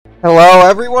Hello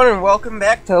everyone and welcome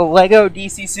back to LEGO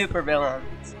DC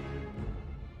Supervillains.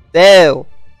 So,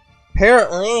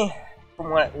 apparently,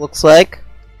 from what it looks like,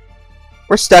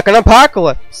 we're stuck in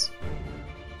Apokolips.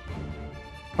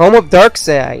 Home of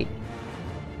Darkseid.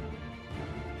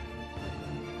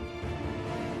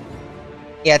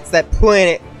 Yeah, it's that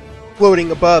planet floating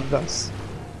above us.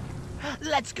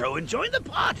 Let's go and join the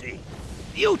party.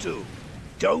 You two,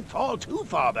 don't fall too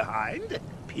far behind.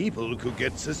 People could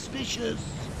get suspicious.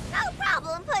 No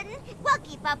problem, Puddin'. We'll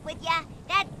keep up with ya.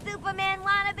 That Superman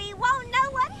wannabe won't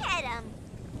know what hit him.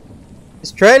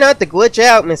 Just try not to glitch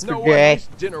out, Mr. No, J. nice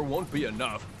dinner won't be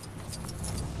enough.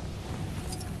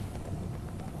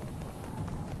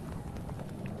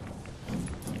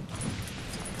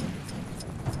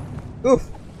 Oof.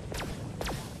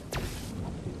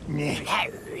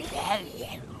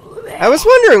 I was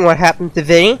wondering what happened to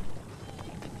Vinny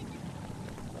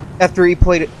after he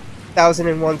played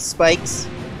 1001 Spikes.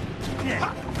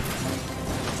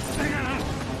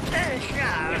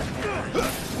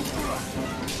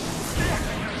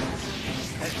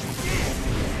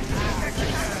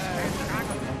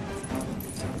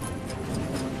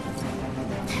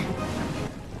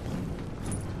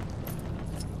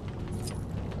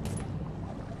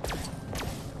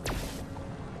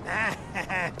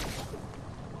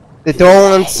 The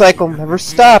Dolan cycle never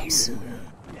stops.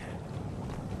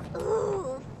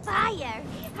 Ooh, fire.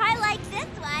 I like this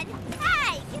one.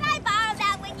 Hey, can I borrow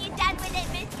that when you're done with it,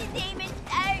 Mr. Demon,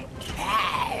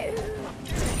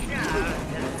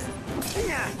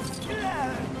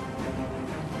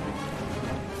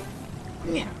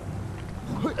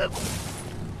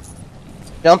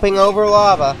 Jumping over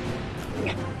lava.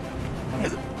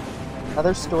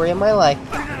 Another story of my life.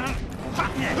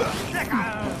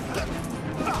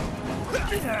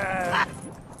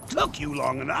 Took you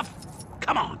long enough.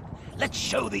 Come on, let's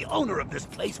show the owner of this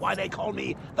place why they call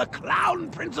me the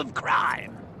Clown Prince of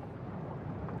Crime.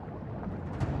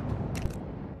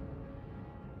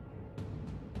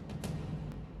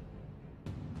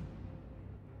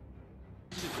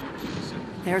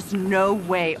 There's no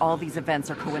way all these events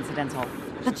are coincidental.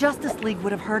 The Justice League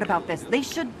would have heard about this. They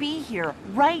should be here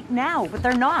right now, but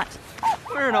they're not.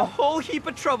 We're in a whole heap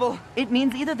of trouble. It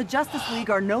means either the Justice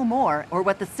League are no more, or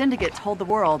what the Syndicate told the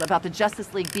world about the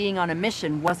Justice League being on a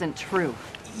mission wasn't true.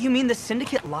 You mean the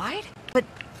Syndicate lied? But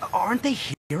aren't they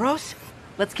heroes?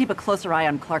 Let's keep a closer eye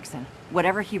on Clarkson.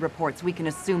 Whatever he reports, we can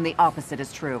assume the opposite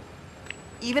is true.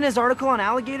 Even his article on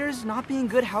alligators not being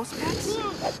good house pets?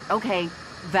 Okay,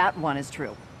 that one is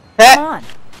true. Come on.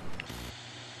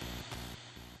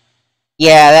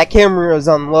 Yeah, that camera was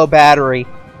on low battery.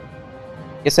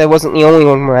 Guess I wasn't the only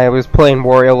one when I was playing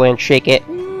Wario Land Shake It.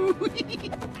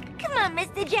 Come on,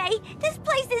 Mr. J. This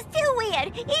place is too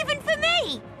weird, even for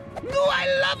me. Oh, I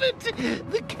love it.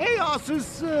 The chaos is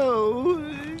so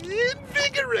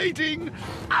invigorating.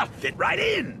 I'll fit right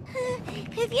in.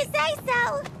 If you say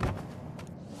so.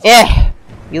 Eh,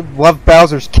 you'd love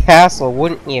Bowser's Castle,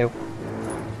 wouldn't you?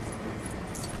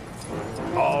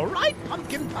 All right,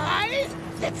 pumpkin pie.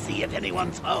 Let's see if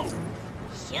anyone's home.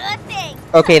 Sure thing.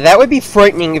 Okay, that would be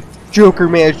frightening if Joker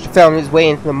managed to find his way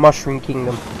into the Mushroom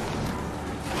Kingdom.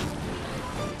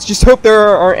 Let's just hope there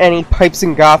aren't any pipes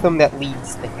in Gotham that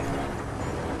leads there.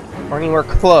 Or anywhere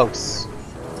close.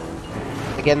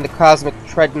 Again, the Cosmic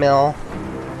Treadmill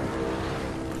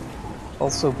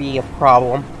also be a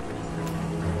problem.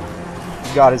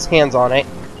 He got his hands on it.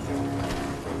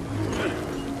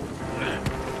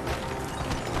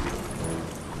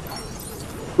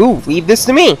 Ooh, leave this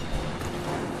to me!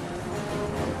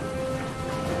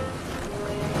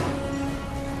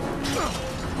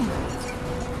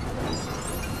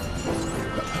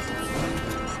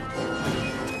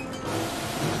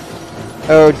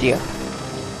 Oh dear.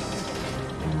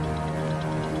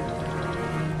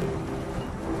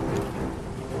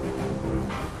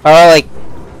 Alright,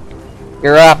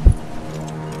 you're up. Well,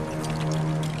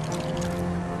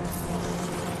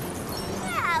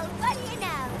 what do you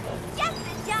know? Just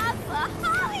a job for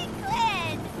Harley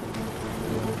Quinn.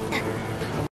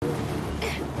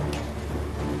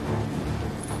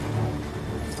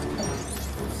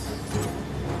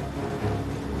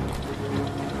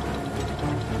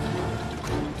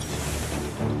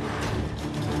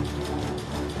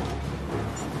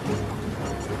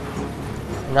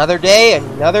 Another day,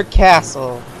 another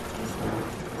castle.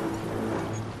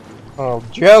 Oh,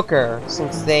 Joker,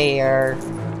 since they are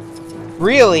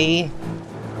really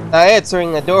not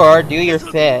answering the door, do your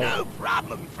thing. No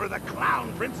problem for the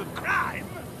Clown Prince of Crime.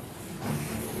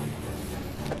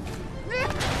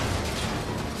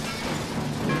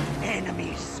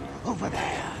 Enemies over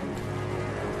there.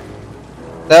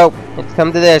 So, let's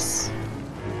come to this.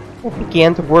 I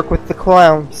began to work with the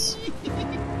clowns.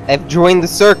 I've joined the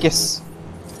circus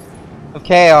of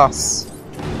chaos.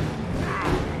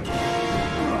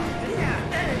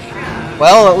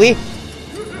 Well, at least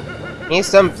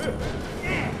I'm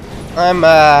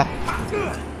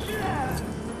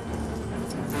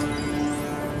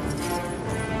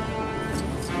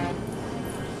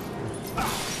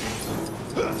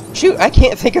shoot, I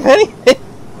can't think of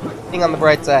anything on the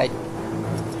bright side.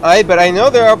 But I know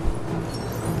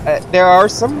there are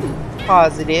some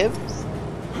positives.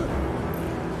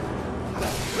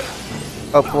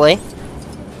 Hopefully.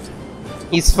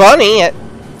 He's funny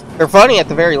they're funny at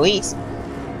the very least.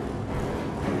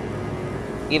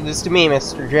 Give this to me,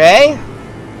 Mr. J.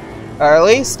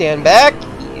 Harley, stand back.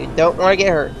 You don't want to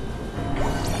get hurt.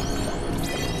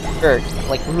 Hurt,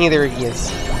 like neither of you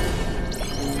is.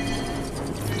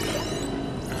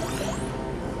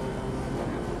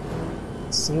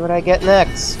 Let's see what I get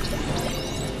next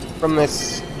from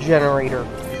this generator.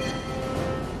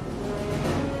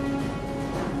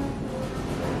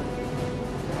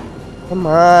 Come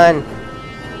on.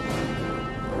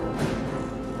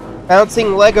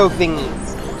 Bouncing Lego thingies.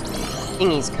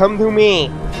 Come to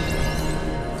me.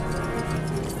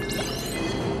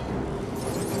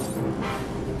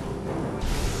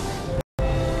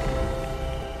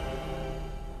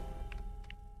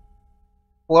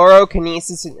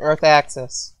 Fluorokinesis and Earth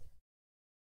Access.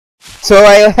 So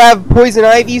I have Poison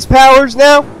Ivy's powers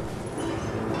now?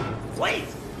 Wait!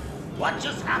 What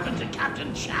just happened to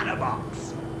Captain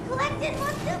Chatterbox? Collected more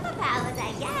superpowers,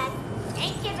 I guess.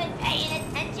 Ain't you been paying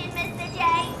attention, Mr. J?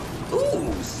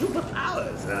 Ooh,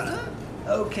 superpowers, huh?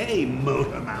 Okay,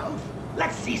 Motormouth.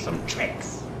 Let's see some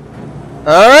tricks.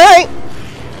 Alright!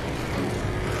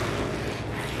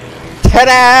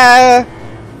 Ta-da!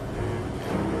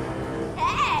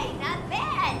 Hey, not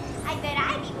bad. I bet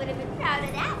Ivy would have been proud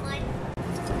of that one.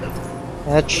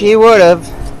 That she would've.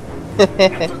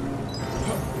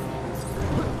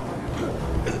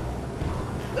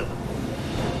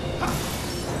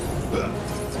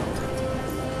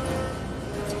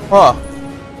 Huh.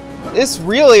 This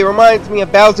really reminds me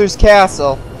of Bowser's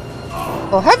Castle.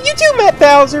 Well, have you two met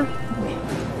Bowser?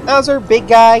 Bowser, big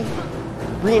guy,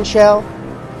 green shell.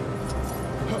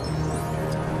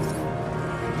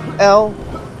 L.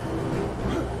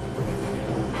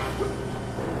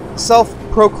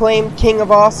 Self-proclaimed King of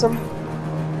Awesome.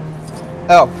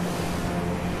 Oh.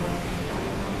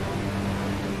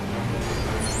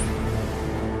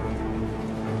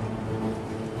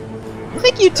 I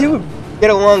think you two would get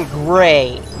along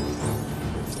great.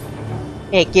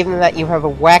 Hey, given that you have a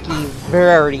wacky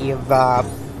variety of,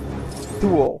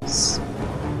 tools.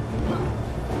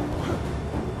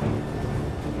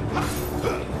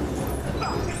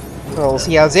 Well,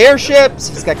 he has airships,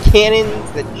 he's got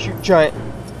cannons that shoot giant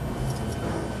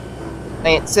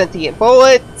sentient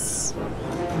bullets.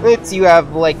 You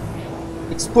have, like,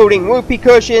 exploding whoopee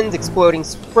cushions, exploding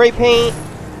spray paint,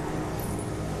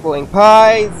 exploding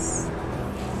pies.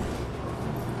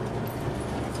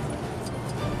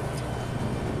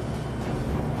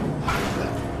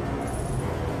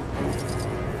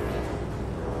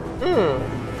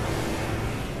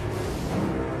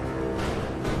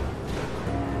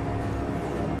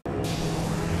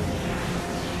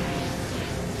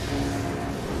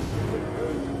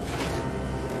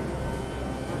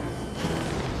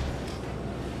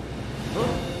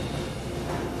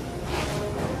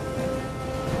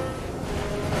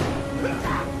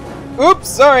 Oops,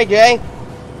 sorry, Jay.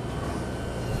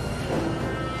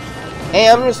 Hey,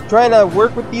 I'm just trying to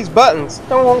work with these buttons.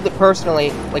 Don't hold it personally.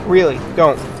 Like, really,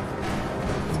 don't.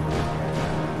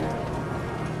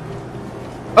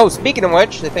 Oh, speaking of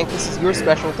which, I think this is your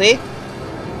specialty.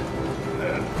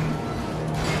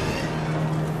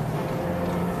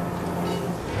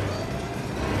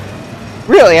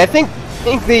 Really, I think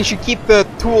they should keep the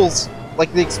tools,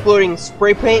 like the exploding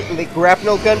spray paint and the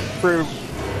grapnel gun for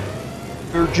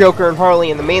Joker and Harley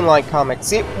in the mainline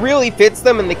comics. It really fits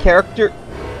them in the character's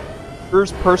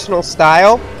personal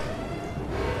style.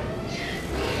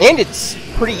 And it's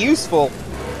pretty useful.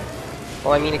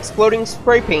 Well, I mean, exploding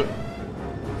spray paint,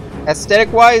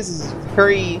 aesthetic-wise, is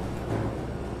very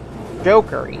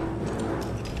Joker-y.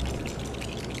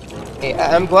 Hey,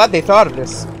 I'm glad they thought of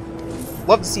this.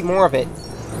 Love to see more of it.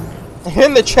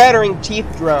 And the chattering teeth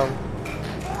drone.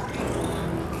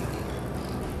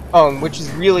 Oh, which is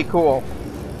really cool.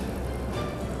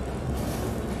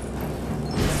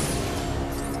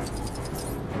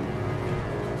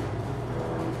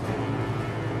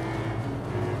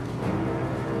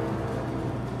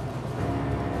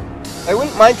 I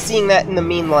wouldn't mind seeing that in the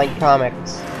mainline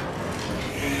comics.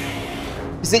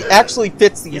 Because it actually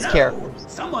fits these characters.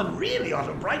 Some Someone really ought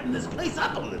to brighten this place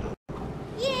up a little.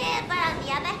 Yeah, but on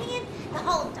the other hand, the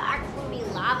whole dark, gloomy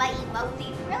lava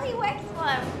emoji really works for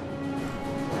him.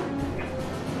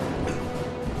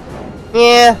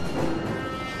 Yeah,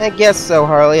 I guess so,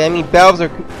 Harley. I mean, Bowser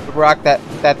could rock that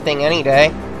thing any day.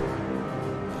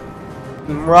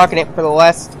 Been rocking it for the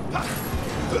last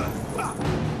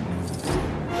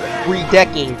 3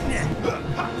 decades. Ooh,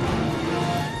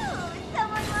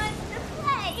 someone wants to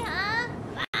play, huh?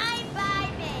 Bye bye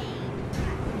me.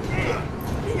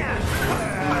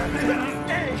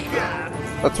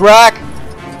 Let's rock!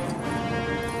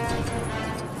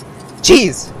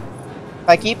 Jeez! If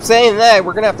I keep saying that,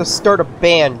 we're gonna have to start a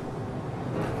band.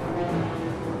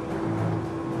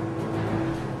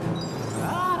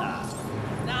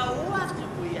 Now what do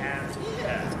we have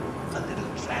here? A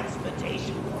little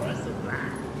transportation for us at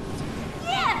last.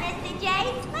 Yeah, Mr. J,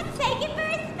 let's take it for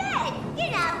a spin. You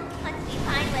know, once we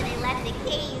find where they left the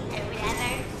keys or whatever.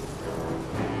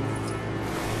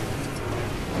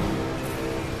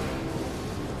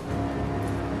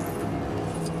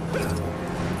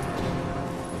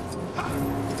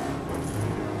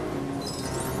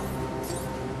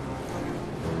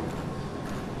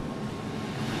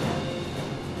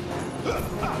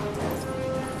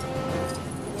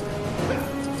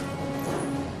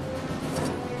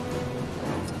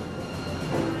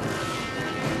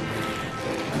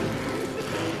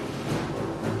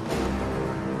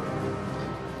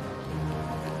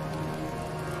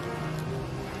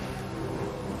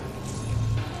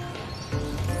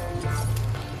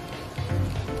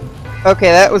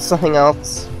 Okay, that was something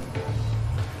else.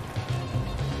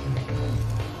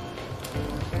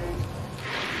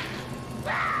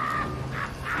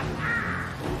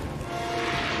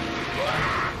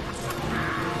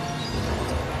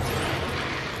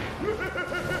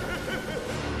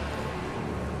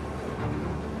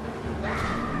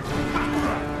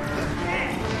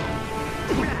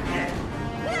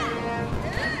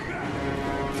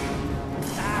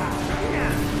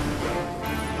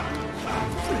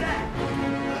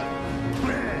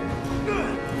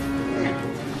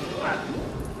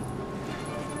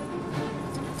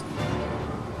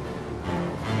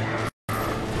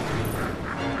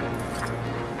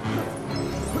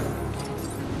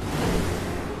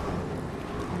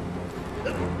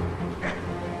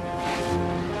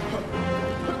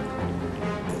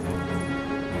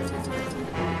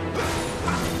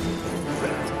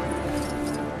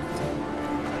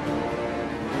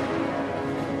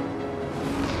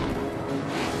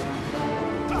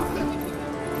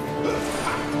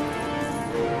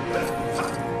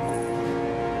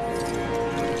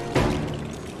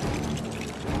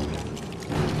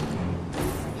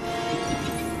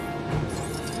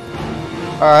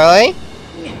 Harley?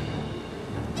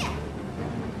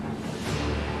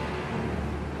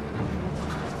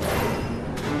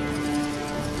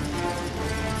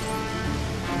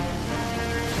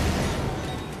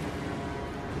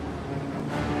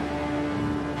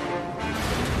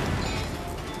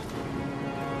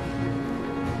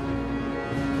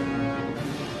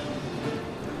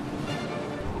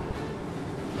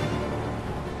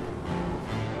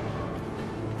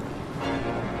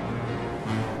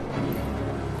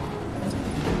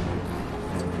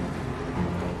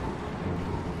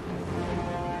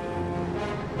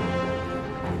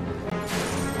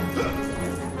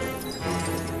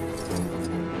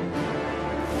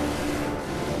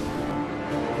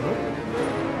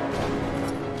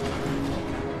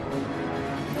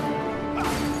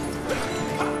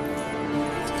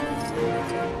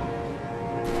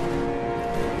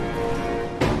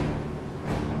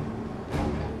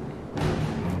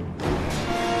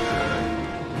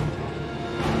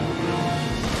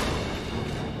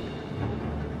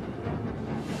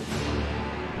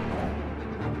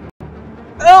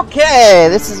 Okay,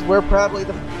 this is where probably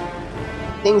the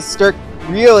things start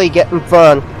really getting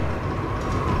fun. Okie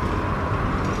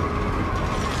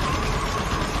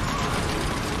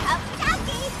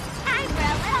time for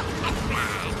a little test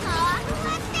ride. Aw, who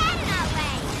left that in our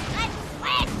way? Let's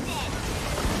blast it.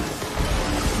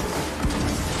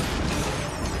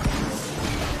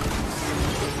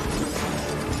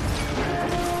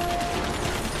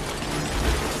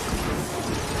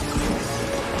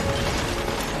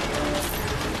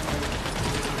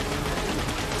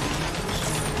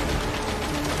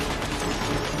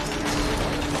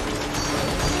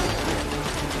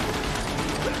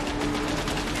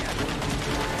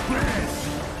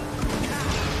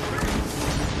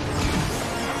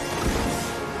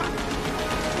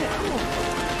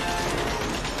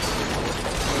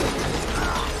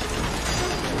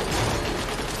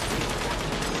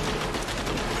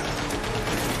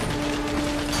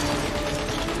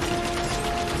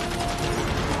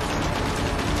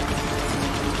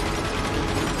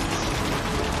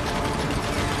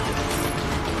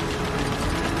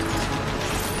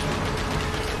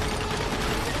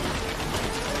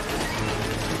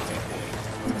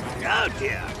 Oh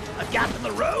dear, a gap in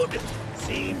the road?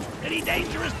 Seems pretty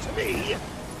dangerous to me.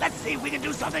 Let's see if we can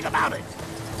do something about it.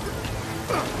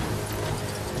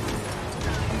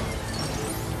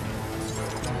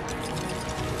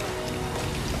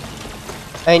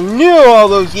 I knew all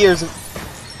those years of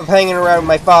hanging around with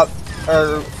my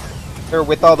father, or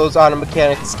with all those auto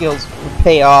mechanic skills would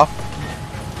pay off.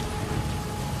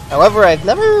 However, I've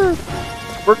never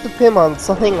worked with him on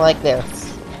something like this.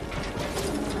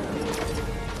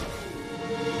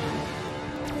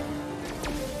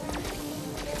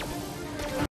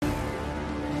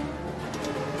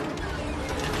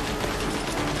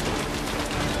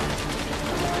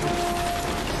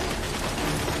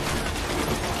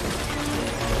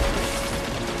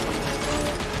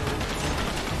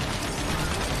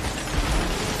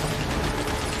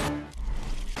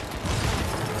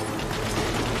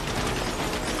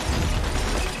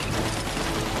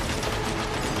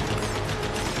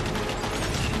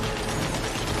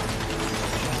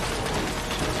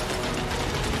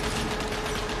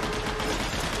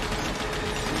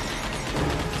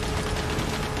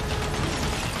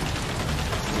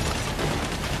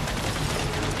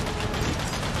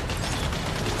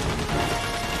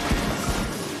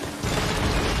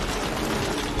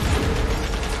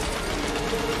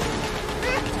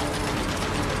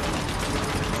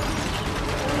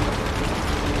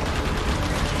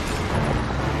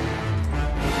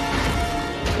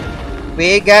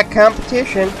 We got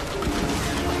competition. What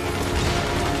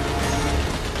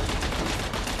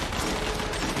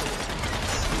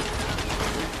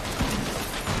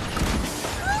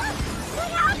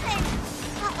happened?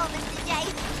 Uh-oh, Mr. J.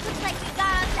 Looks like we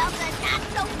got ourselves a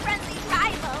not-so-friendly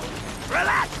rival.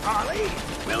 Relax, Harley.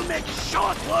 We'll make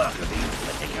short work of these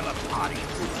particular party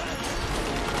poopers.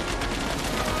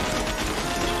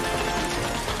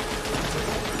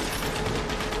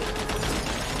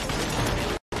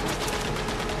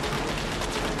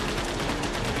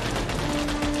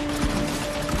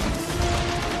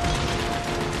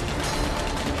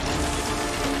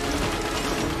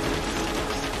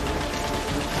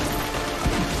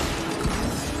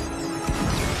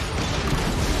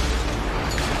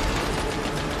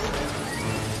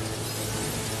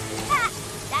 Ha!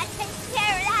 That takes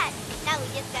care of that. Now we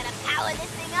just gotta power this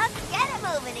thing up and get it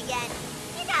moving again.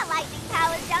 You got lightning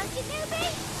powers, don't you,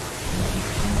 newbie?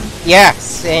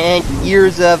 Yes, and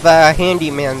years of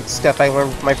handyman stuff I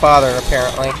learned from my father,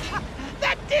 apparently.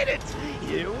 That did it!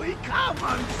 Here we come,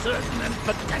 uncertain and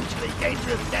potentially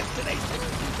dangerous destination.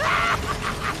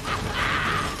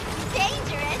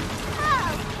 Dangerous?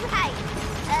 Oh, right.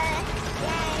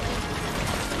 Yay.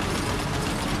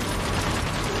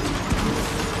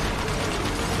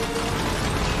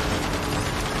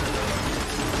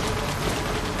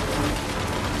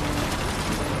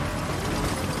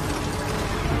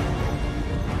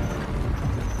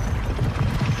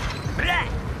 Blah!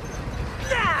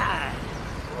 Blah!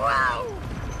 Wow!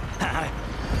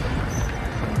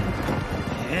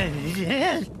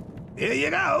 Here you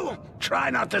go. Try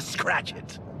not to scratch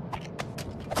it.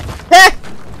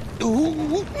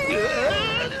 Ooh.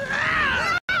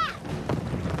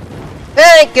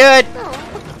 That ain't good.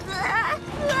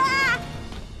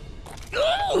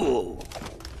 Ooh.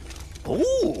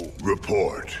 Ooh.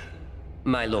 Report.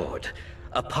 My lord,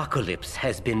 Apocalypse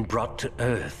has been brought to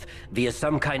Earth via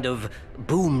some kind of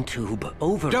boom tube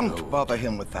overload. Don't bother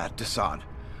him with that, Desaad.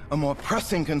 A more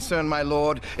pressing concern, my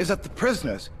lord, is that the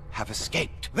prisoners have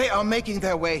escaped. They are making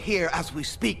their way here as we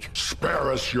speak.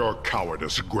 Spare us your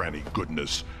cowardice, Granny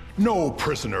Goodness. No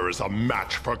prisoner is a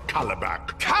match for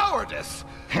Kalibak. Cowardice!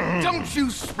 Don't you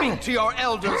speak to your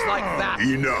elders like that!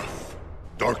 Enough.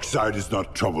 Darkseid is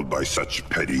not troubled by such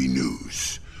petty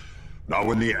news. Not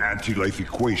when the anti-life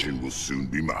equation will soon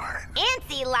be mine.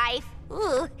 Anti-life?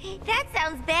 Ooh, that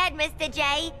sounds bad, Mr.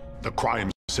 J. The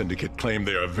crime syndicate claim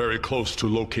they are very close to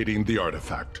locating the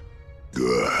artifact.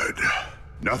 Good.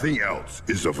 Nothing else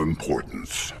is of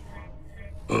importance.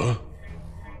 Huh?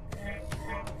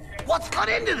 What's got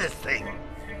into this thing?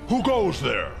 Who goes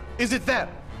there? Is it them?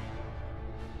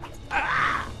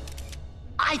 I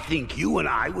think you and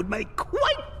I would make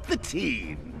quite the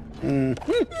team.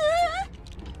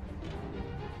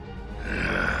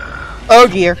 Oh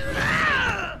dear.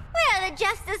 We're the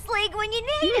Justice League when you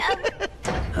need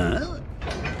them.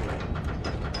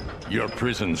 Your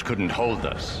prisons couldn't hold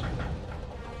us.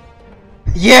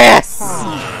 Yes!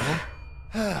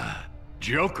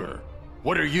 Joker,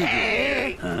 what are you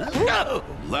doing? No!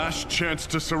 Last chance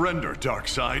to surrender,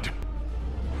 Darkseid.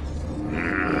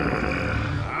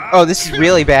 Oh, this is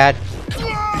really bad.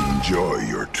 Enjoy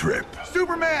your trip.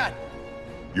 Superman!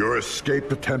 Your escape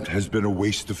attempt has been a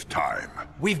waste of time.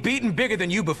 We've beaten bigger than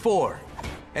you before.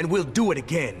 and we'll do it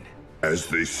again. As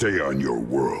they say on your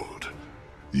world,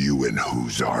 you and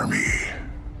whose army?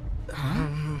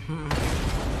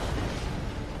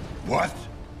 What?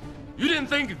 You didn't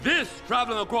think this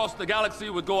traveling across the galaxy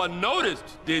would go unnoticed,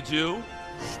 did you?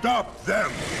 Stop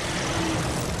them!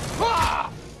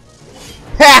 Ah!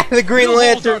 Ha! The Green You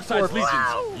Lantern Darkseid's Corps.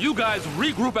 legions. You guys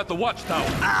regroup at the watchtower.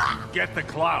 Get the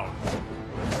clown.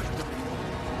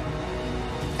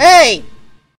 Hey!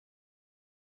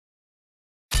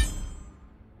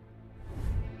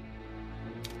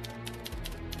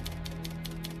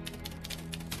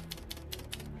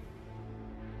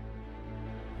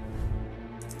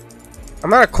 I'm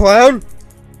not a clown.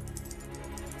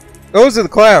 Those are the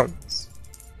clowns.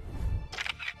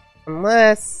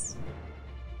 Unless...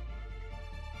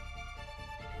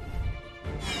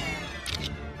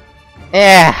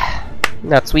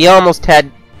 nuts. We almost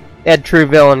had true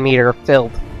villain meter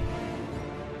filled.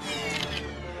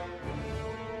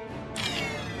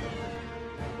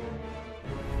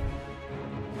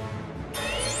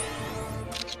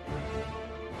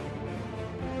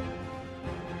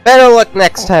 Better luck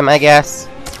next time, I guess.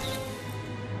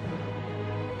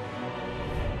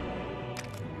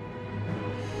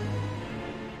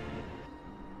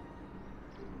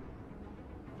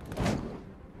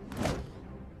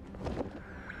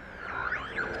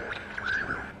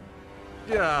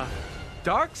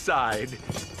 Darkseid.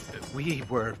 We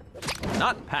were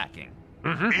not packing.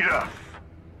 Enough!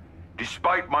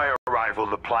 Despite my arrival,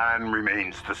 the plan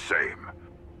remains the same.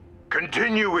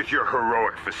 Continue with your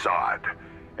heroic facade,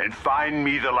 and find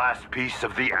me the last piece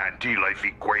of the anti-life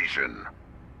equation.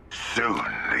 Soon,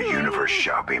 the universe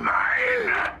shall be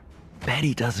mine.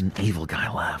 Betty does an evil guy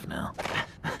laugh now.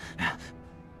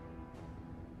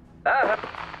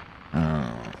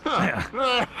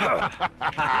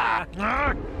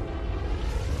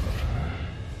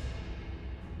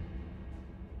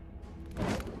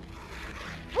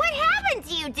 What happened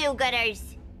to you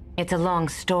do-gooders? It's a long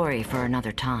story for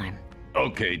another time.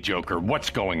 Okay, Joker, what's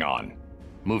going on?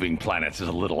 Moving planets is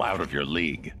a little out of your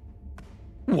league.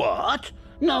 What?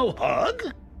 No hug?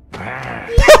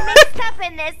 You're mixed up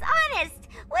in this, honest.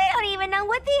 We don't even know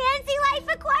what the anti-life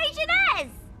equation is.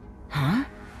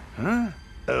 Huh?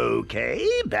 Okay,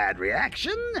 bad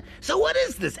reaction. So what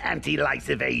is this anti-life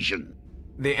evasion?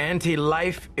 The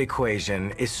anti-life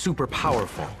equation is super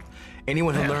powerful.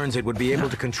 Anyone who learns it would be able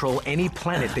to control any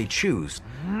planet they choose.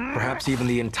 Perhaps even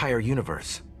the entire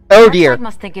universe. Oh dear. Darkseid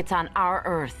must think it's on our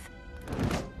Earth.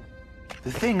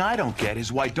 The thing I don't get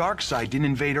is why Darkseid didn't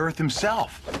invade Earth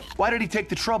himself. Why did he take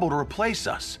the trouble to replace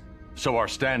us? So our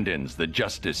stand-ins, the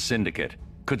Justice Syndicate,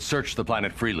 could search the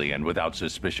planet freely and without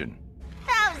suspicion.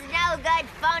 Those no-good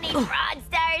phony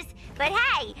fraudsters. But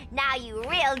hey, now you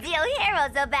real-deal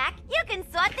heroes are back. You can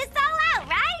sort this all out,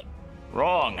 right?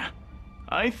 Wrong.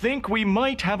 I think we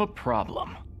might have a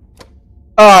problem.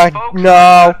 Oh,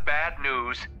 no. Bad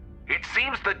news. It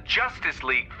seems the Justice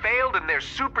League failed in their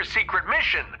super-secret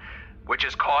mission, which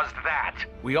has caused that.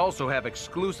 We also have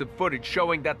exclusive footage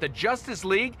showing that the Justice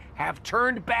League have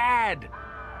turned bad.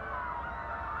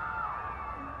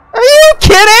 Are you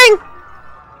kidding?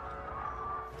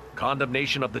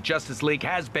 Condemnation of the Justice League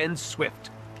has been swift.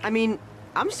 I mean,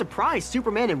 I'm surprised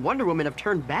Superman and Wonder Woman have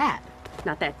turned bad.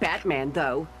 Not that Batman,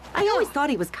 though. I always thought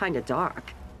he was kind of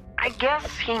dark. I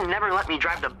guess he never let me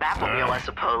drive the Batmobile, I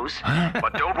suppose.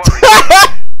 But don't worry.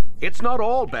 It's not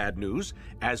all bad news,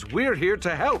 as we're here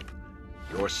to help.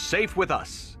 You're safe with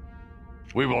us.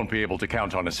 We won't be able to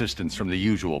count on assistance from the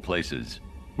usual places.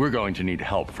 We're going to need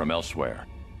help from elsewhere.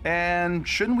 And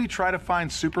shouldn't we try to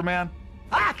find Superman?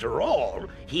 After all,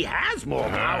 he has more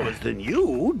powers than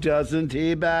you, doesn't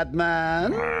he,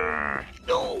 Batman?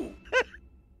 No!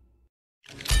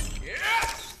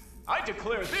 Yes! I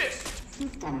declare this.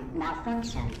 System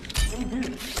malfunction.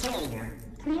 Reboot failure.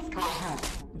 Please call help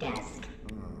desk.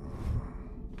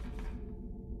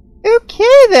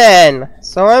 Okay then.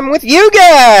 So I'm with you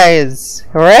guys.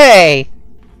 Hooray.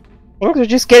 Things are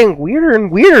just getting weirder and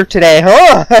weirder today,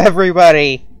 huh,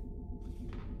 everybody?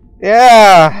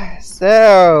 Yeah,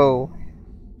 so...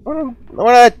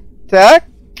 wanna talk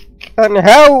on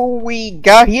how we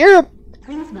got here?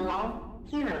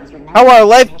 How our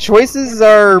life choices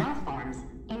are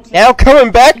now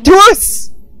coming back to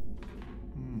us?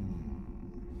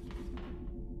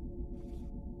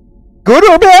 Good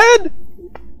or bad?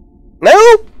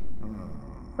 No?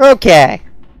 Okay.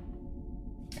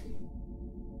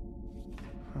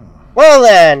 Well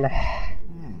then.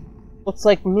 Looks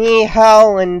like me,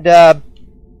 Hal, and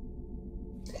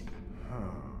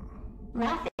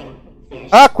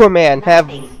Aquaman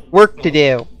have work to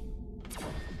do.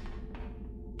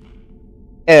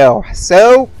 Oh,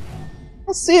 so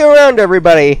I'll see you around,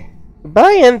 everybody.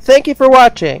 Bye, and thank you for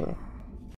watching.